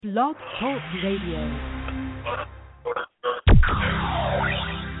Blog Talk Radio.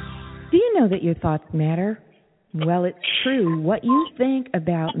 Do you know that your thoughts matter? Well, it's true. What you think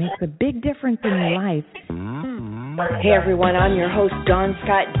about makes a big difference in your life. Hey everyone, I'm your host, Dawn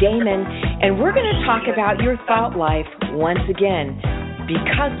Scott Damon, and we're going to talk about your thought life once again,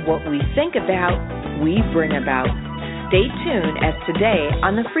 because what we think about, we bring about. Stay tuned as today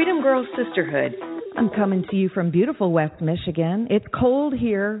on the Freedom Girls Sisterhood. I'm coming to you from beautiful West Michigan. It's cold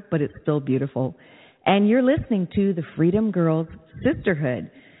here, but it's still beautiful. And you're listening to the Freedom Girls Sisterhood.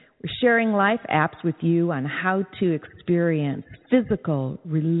 We're sharing life apps with you on how to experience physical,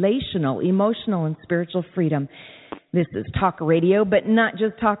 relational, emotional, and spiritual freedom. This is talk radio, but not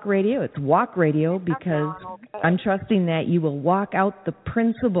just talk radio. It's walk radio, because I'm trusting that you will walk out the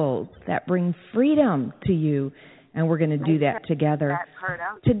principles that bring freedom to you. And we're going to do that together.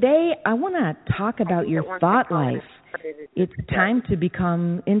 Today, I want to talk about your thought life. It's time to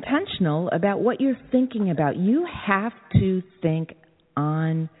become intentional about what you're thinking about. You have to think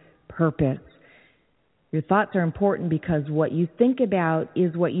on purpose. Your thoughts are important because what you think about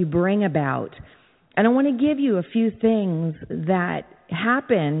is what you bring about. And I want to give you a few things that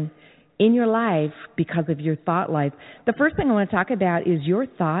happen in your life because of your thought life. The first thing I want to talk about is your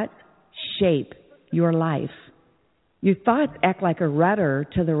thoughts shape your life. Your thoughts act like a rudder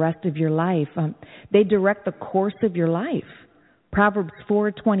to the rest of your life. They direct the course of your life. Proverbs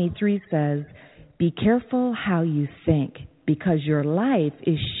 4:23 says, "Be careful how you think, because your life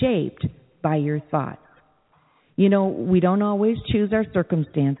is shaped by your thoughts." You know, we don't always choose our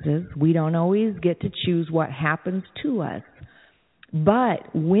circumstances. We don't always get to choose what happens to us.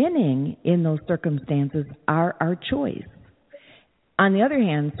 But winning in those circumstances are our choice. On the other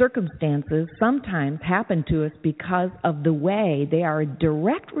hand, circumstances sometimes happen to us because of the way they are a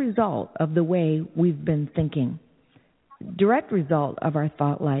direct result of the way we've been thinking, direct result of our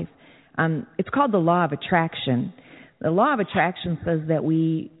thought life. It's called the law of attraction. The law of attraction says that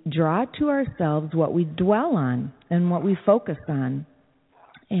we draw to ourselves what we dwell on and what we focus on.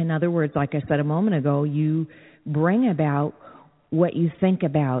 In other words, like I said a moment ago, you bring about what you think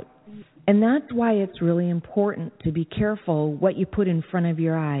about. And that's why it's really important to be careful what you put in front of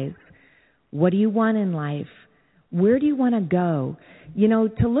your eyes. What do you want in life? Where do you want to go? You know,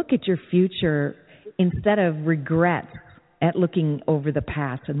 to look at your future instead of regrets at looking over the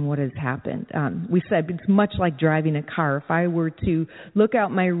past and what has happened. We said it's much like driving a car. If I were to look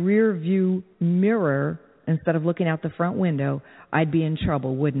out my rear view mirror instead of looking out the front window, I'd be in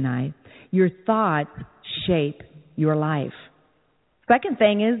trouble, wouldn't I? Your thoughts shape your life. Second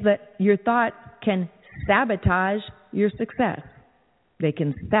thing is that your thoughts can sabotage your success. They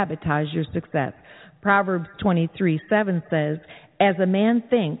can sabotage your success. Proverbs 23:7 says, "As a man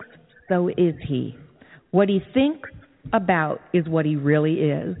thinks, so is he." What he thinks about is what he really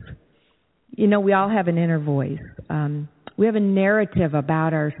is. You know, we all have an inner voice. We have a narrative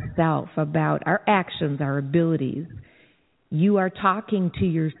about ourselves, about our actions, our abilities. You are talking to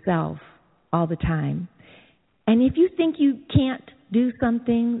yourself all the time. And if you think you can't do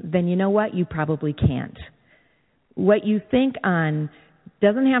something, then you know what? You probably can't. What you think on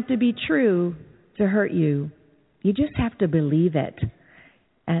doesn't have to be true to hurt you. You just have to believe it.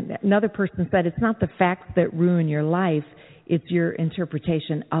 And another person said, it's not the facts that ruin your life, it's your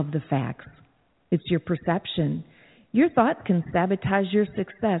interpretation of the facts. It's your perception. Your thoughts can sabotage your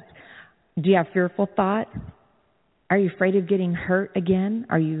success. Do you have fearful thoughts? Are you afraid of getting hurt again?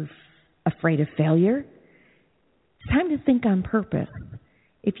 Are you afraid of failure? It's time to think on purpose.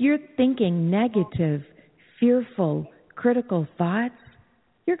 If you're thinking negative, fearful, critical thoughts,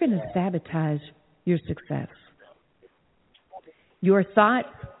 you're going to sabotage your success. Your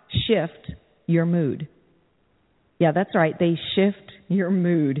thoughts shift your mood. Yeah, that's right. They shift your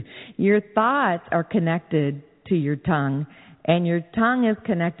mood. Your thoughts are connected to your tongue, and your tongue is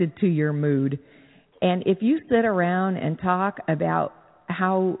connected to your mood. And if you sit around and talk about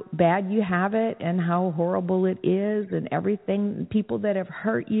how bad you have it and how horrible it is and everything, people that have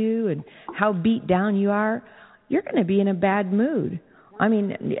hurt you and how beat down you are, you're going to be in a bad mood. I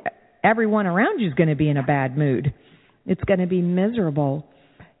mean, everyone around you is going to be in a bad mood. It's going to be miserable.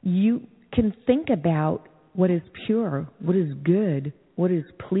 You can think about what is pure, what is good, what is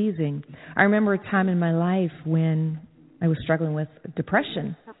pleasing. I remember a time in my life when I was struggling with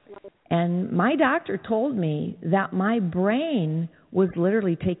depression, and my doctor told me that my brain was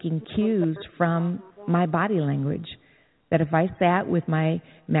literally taking cues from my body language. That if I sat with my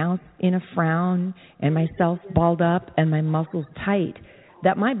mouth in a frown and myself balled up and my muscles tight,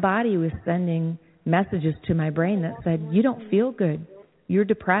 that my body was sending messages to my brain that said, you don't feel good, you're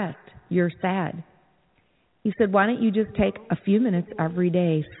depressed, you're sad. He said, why don't you just take a few minutes every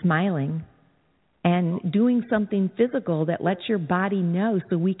day smiling and doing something physical that lets your body know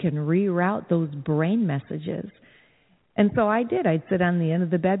so we can reroute those brain messages. And so I did. I'd sit on the end of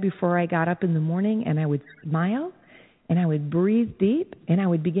the bed before I got up in the morning, and I would smile, and I would breathe deep, and I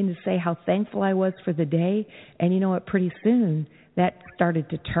would begin to say how thankful I was for the day. And you know what? Pretty soon that started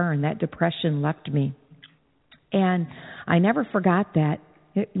to turn. That depression left me. And I never forgot that.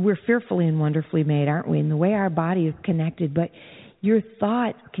 We're fearfully and wonderfully made, aren't we? And the way our body is connected, but your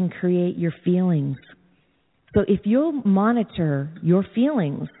thoughts can create your feelings. So if you'll monitor your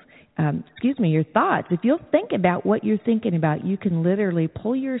feelings, your thoughts, if you'll think about what you're thinking about, you can literally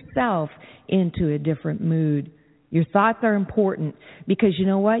pull yourself into a different mood. Your thoughts are important because you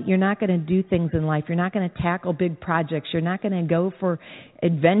know what? You're not going to do things in life. You're not going to tackle big projects. You're not going to go for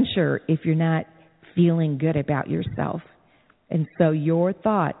adventure if you're not feeling good about yourself. And so your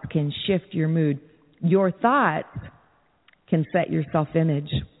thoughts can shift your mood. Your thoughts can set your self-image.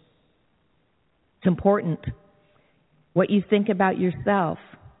 It's important what you think about yourself.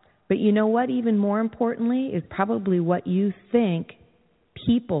 But you know what? Even more importantly is probably what you think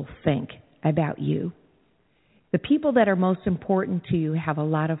people think about you. The people that are most important to you have a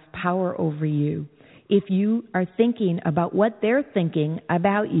lot of power over you. If you are thinking about what they're thinking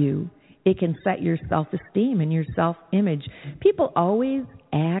about you, it can set your self-esteem and your self-image. People always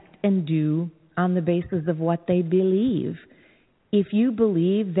act and do on the basis of what they believe. If you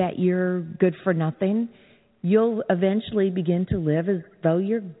believe that you're good for nothing, you'll eventually begin to live as though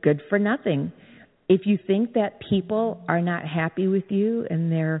you're good for nothing. If you think that people are not happy with you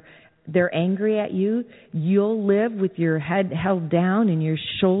and they're angry at you, you'll live with your head held down and your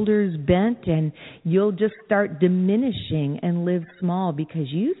shoulders bent, and you'll just start diminishing and live small because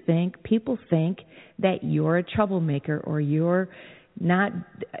people think that you're a troublemaker or you're not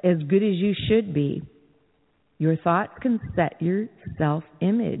as good as you should be. Your thoughts can set your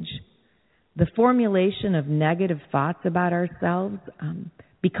self-image. The formulation of negative thoughts about ourselves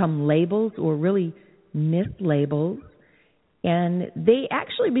become labels or really mislabels, and they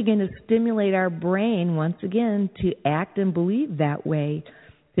actually begin to stimulate our brain once again to act and believe that way,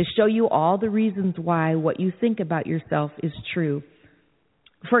 to show you all the reasons why what you think about yourself is true.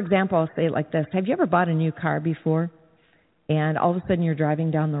 For example, I'll say it like this. Have you ever bought a new car before? And all of a sudden you're driving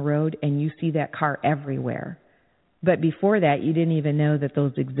down the road and you see that car everywhere. But before that, you didn't even know that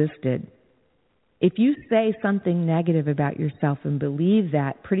those existed. If you say something negative about yourself and believe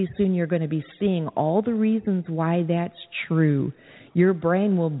that, pretty soon you're going to be seeing all the reasons why that's true. Your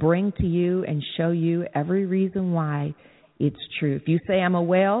brain will bring to you and show you every reason why it's true. If you say I'm a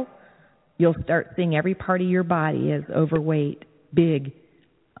whale, you'll start seeing every part of your body as overweight, big,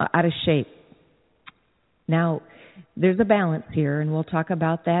 out of shape. Now, there's a balance here, and we'll talk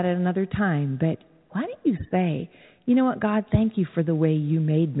about that at another time. But why don't you say, you know what, God, thank you for the way you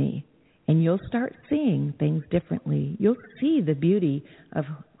made me. And you'll start seeing things differently. You'll see the beauty of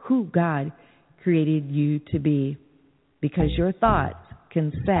who God created you to be, because your thoughts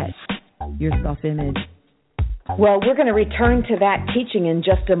can set your self-image. Well, we're going to return to that teaching in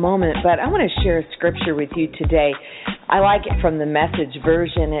just a moment, but I want to share a scripture with you today. I like it from the Message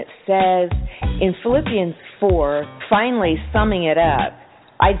version. It says in Philippians 4, finally summing it up,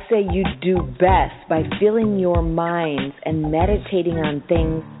 I'd say you do best by filling your minds and meditating on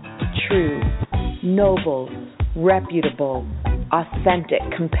things true, noble, reputable, authentic,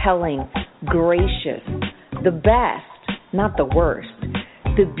 compelling, gracious, the best, not the worst,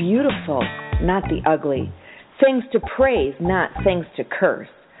 the beautiful, not the ugly, things to praise, not things to curse.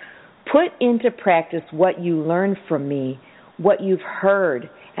 Put into practice what you learned from me, what you've heard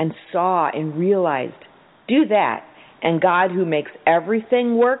and saw and realized. Do that, and God, who makes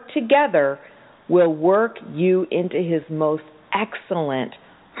everything work together, will work you into his most excellent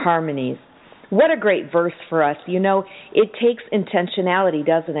harmonies. What a great verse for us. You know, it takes intentionality,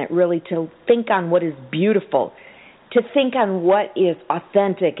 doesn't it, really, to think on what is beautiful, to think on what is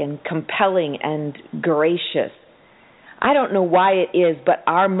authentic and compelling and gracious. I don't know why it is, but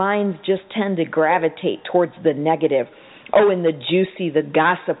our minds just tend to gravitate towards the negative. Oh, and the juicy, the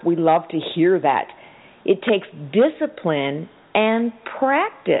gossip, we love to hear that. It takes discipline and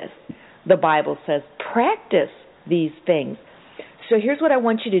practice. The Bible says, practice these things. So here's what I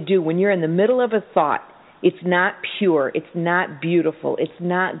want you to do when you're in the middle of a thought. It's not pure, it's not beautiful, it's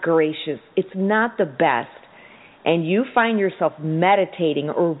not gracious, it's not the best, and you find yourself meditating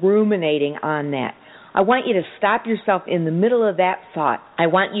or ruminating on that. I want you to stop yourself in the middle of that thought. I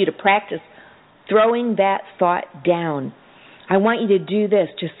want you to practice throwing that thought down. I want you to do this.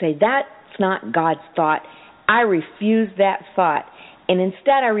 Just say, that's not God's thought. I refuse that thought. And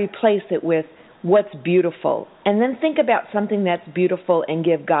instead I replace it with, what's beautiful. And then think about something that's beautiful and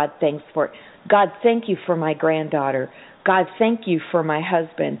give God thanks for it. God, thank you for my granddaughter. God, thank you for my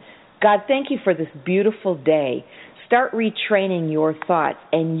husband. God, thank you for this beautiful day. Start retraining your thoughts,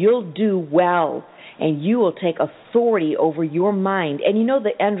 and you'll do well, and you will take authority over your mind. And you know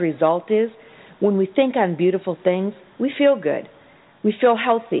the end result is, when we think on beautiful things, we feel good. We feel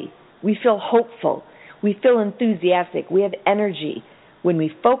healthy. We feel hopeful. We feel enthusiastic. We have energy. When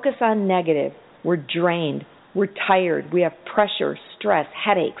we focus on negative, we're drained. We're tired. We have pressure, stress,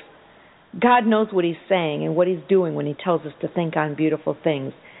 headaches. God knows what he's saying and what he's doing when he tells us to think on beautiful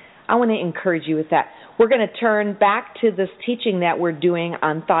things. I want to encourage you with that. We're going to turn back to this teaching that we're doing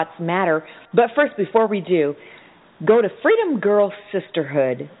on Thoughts Matter. But first, before we do, go to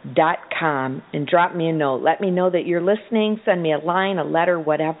freedomgirlsisterhood.com and drop me a note. Let me know that you're listening. Send me a line, a letter,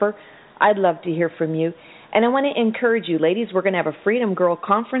 whatever. I'd love to hear from you. And I want to encourage you, ladies, we're going to have a Freedom Girl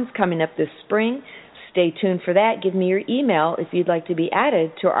Conference coming up this spring. Stay tuned for that. Give me your email if you'd like to be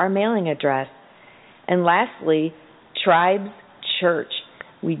added to our mailing address. And lastly, Tribes Church.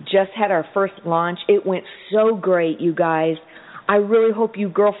 We just had our first launch. It went so great, you guys. I really hope you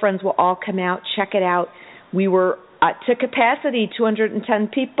girlfriends will all come out, check it out. We were to capacity, 210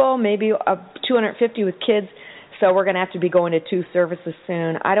 people, maybe 250 with kids. So we're going to have to be going to 2 services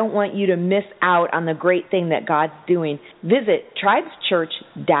soon. I don't want you to miss out on the great thing that God's doing. Visit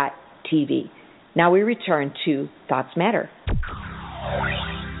tribeschurch.tv. Now we return to Thoughts Matter.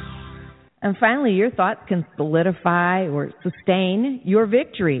 And finally, your thoughts can solidify or sustain your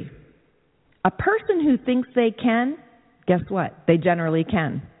victory. A person who thinks they can, guess what? They generally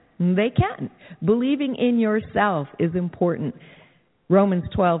can. They can. Believing in yourself is important. Romans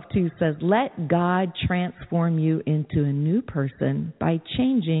 12:2 says, let God transform you into a new person by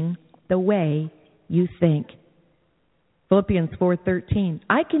changing the way you think. Philippians 4:13,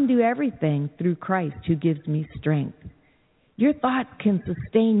 I can do everything through Christ who gives me strength. Your thoughts can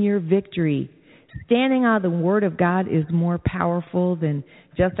sustain your victory. Standing on the Word of God is more powerful than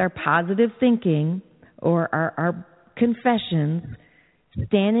just our positive thinking or our confessions.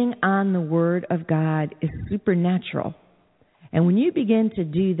 Standing on the Word of God is supernatural. And when you begin to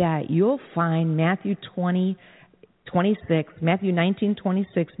do that, you'll find Matthew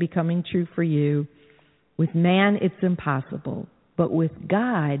 19:26 becoming true for you. With man, it's impossible. But with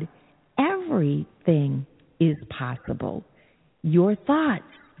God, everything is possible. Your thoughts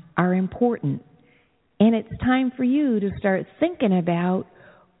are important. And it's time for you to start thinking about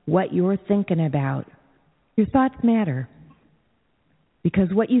what you're thinking about. Your thoughts matter.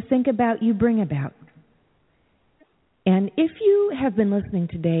 Because what you think about, you bring about. And if you have been listening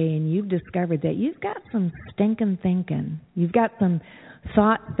today and you've discovered that you've got some stinking thinking, you've got some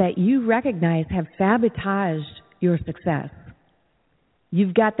thoughts that you recognize have sabotaged your success,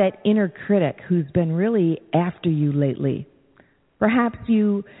 you've got that inner critic who's been really after you lately, perhaps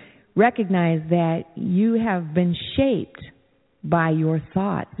you recognize that you have been shaped by your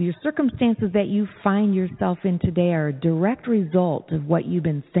thoughts. Your circumstances that you find yourself in today are a direct result of what you've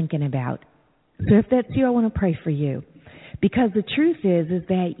been thinking about. So if that's you, I want to pray for you. Because the truth is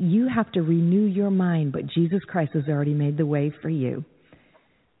that you have to renew your mind, but Jesus Christ has already made the way for you.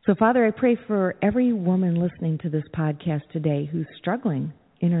 So, Father, I pray for every woman listening to this podcast today who's struggling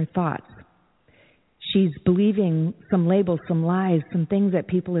in her thoughts. She's believing some labels, some lies, some things that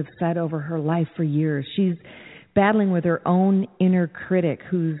people have said over her life for years. She's battling with her own inner critic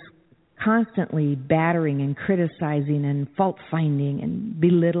who's constantly battering and criticizing and fault-finding and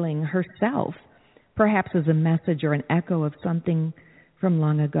belittling herself, perhaps as a message or an echo of something from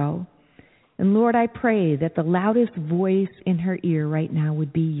long ago. And Lord, I pray that the loudest voice in her ear right now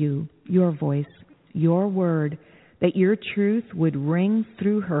would be you, your voice, your word, that your truth would ring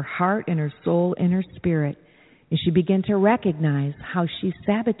through her heart and her soul and her spirit as she begin to recognize how she's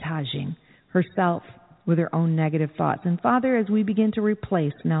sabotaging herself with her own negative thoughts. And Father, as we begin to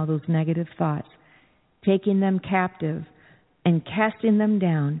replace now those negative thoughts, taking them captive and casting them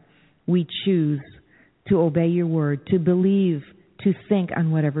down, we choose to obey your word, to believe, to think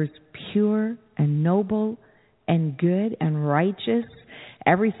on whatever's pure and noble and good and righteous,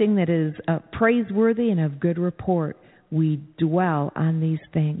 everything that is praiseworthy and of good report. We dwell on these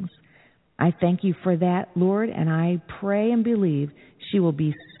things. I thank you for that, Lord, and I pray and believe she will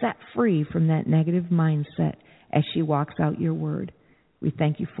be set free from that negative mindset as she walks out your word. We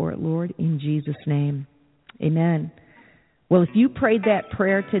thank you for it, Lord, in Jesus' name. Amen. Well, if you prayed that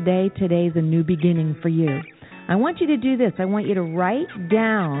prayer today, today's a new beginning for you. I want you to do this. I want you to write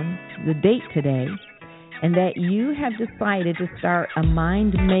down the date today and that you have decided to start a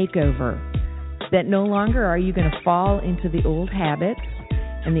mind makeover, that no longer are you going to fall into the old habits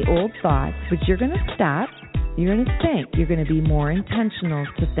and the old thoughts, but you're going to stop. You're going to think. You're going to be more intentional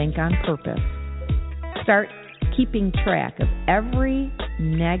to think on purpose. Start keeping track of every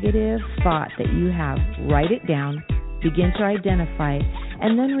negative thought that you have. Write it down, begin to identify it,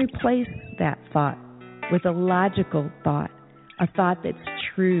 and then replace that thought with a logical thought, a thought that's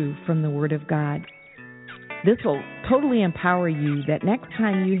true from the Word of God. This will totally empower you that next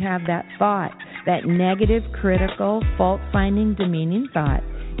time you have that thought, that negative, critical, fault-finding, demeaning thought,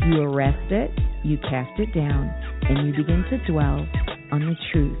 you arrest it, you cast it down, and you begin to dwell on the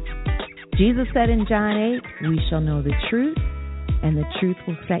truth. Jesus said in John 8, we shall know the truth, and the truth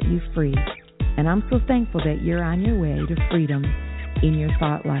will set you free. And I'm so thankful that you're on your way to freedom in your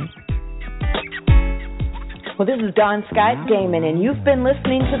thought life. Well, this is Dawn Scott Damon, and you've been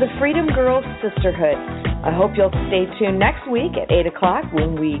listening to the Freedom Girls Sisterhood. I hope you'll stay tuned next week at 8 o'clock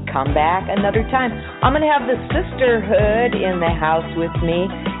when we come back another time. I'm going to have the sisterhood in the house with me.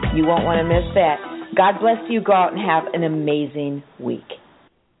 You won't want to miss that. God bless you. Go out and have an amazing week.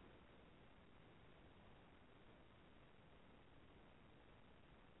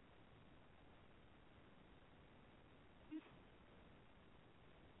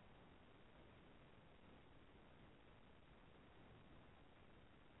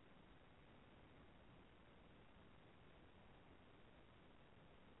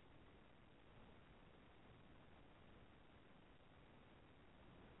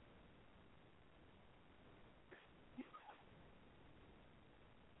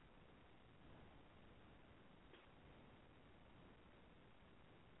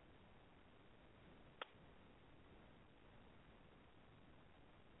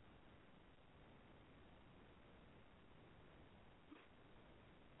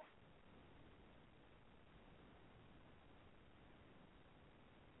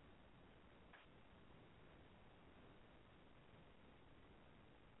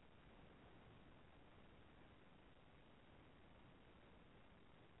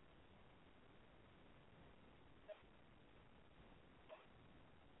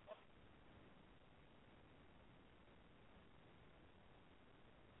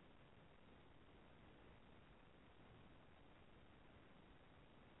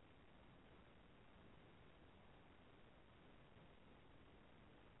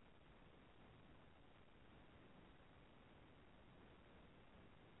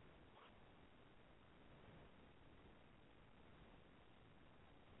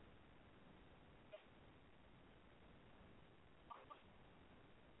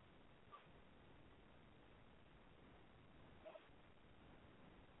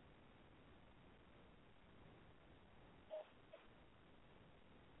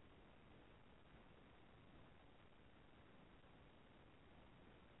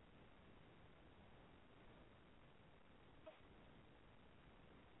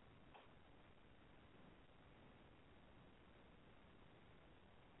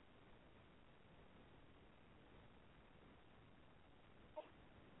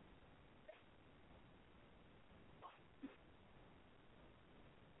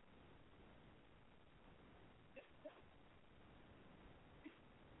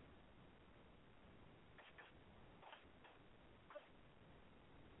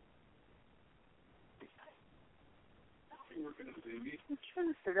 I'm trying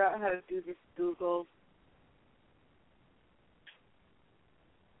to figure out how to do this Google.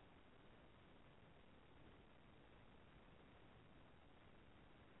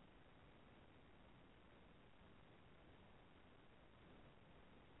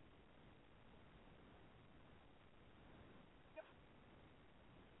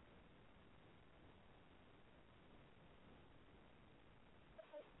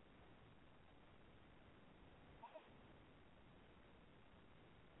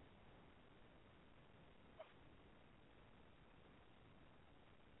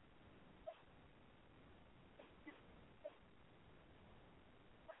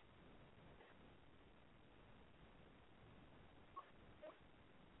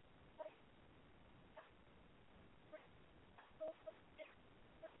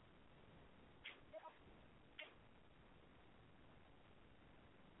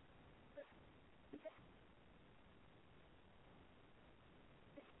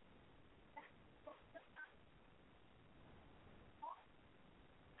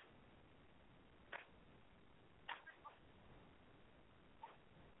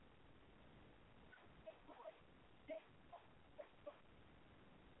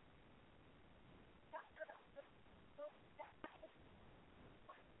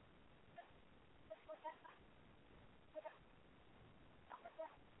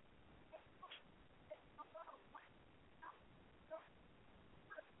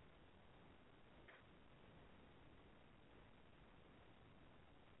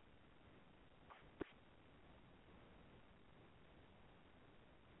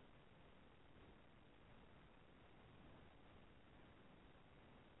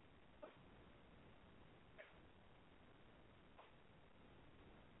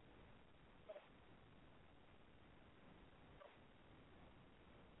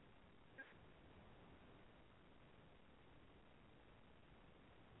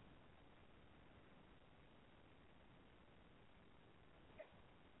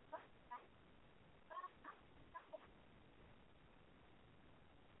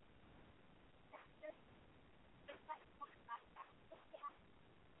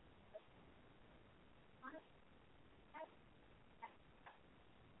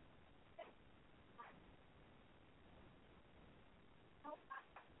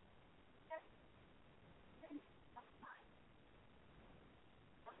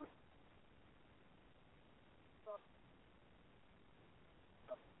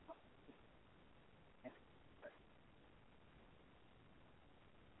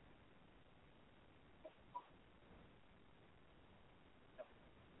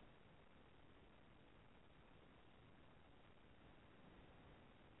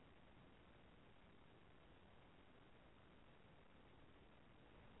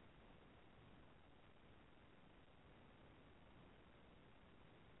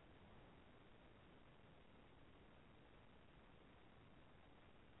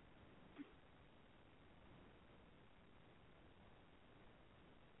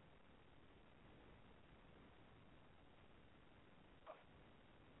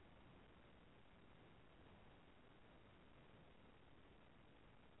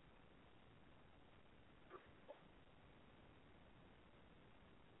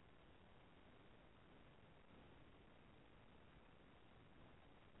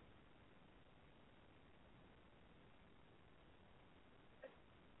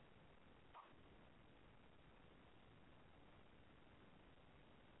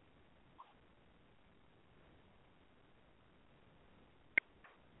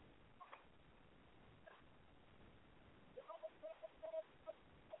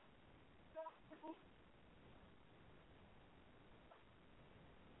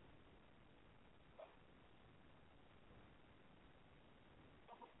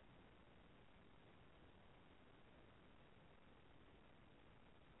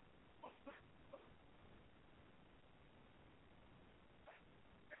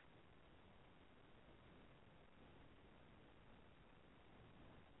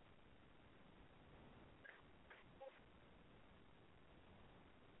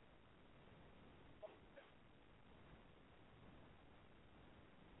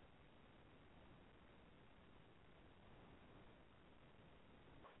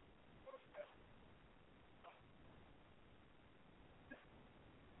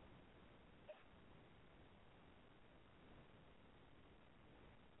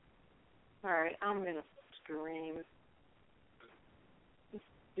 Alright, I'm gonna scream. This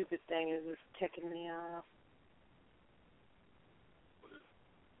stupid thing is just ticking me off.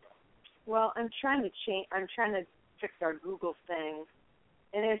 Well, I'm trying to fix our Google thing,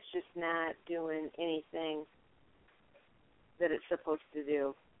 and it's just not doing anything that it's supposed to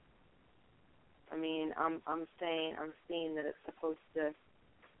do. I mean, I'm seeing that it's supposed to,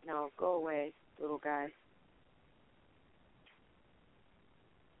 no, go away, little guy.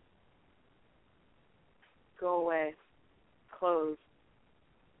 Go away. Close.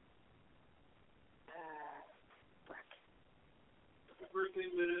 Birthday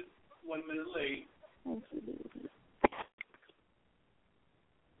minute, 1 minute late.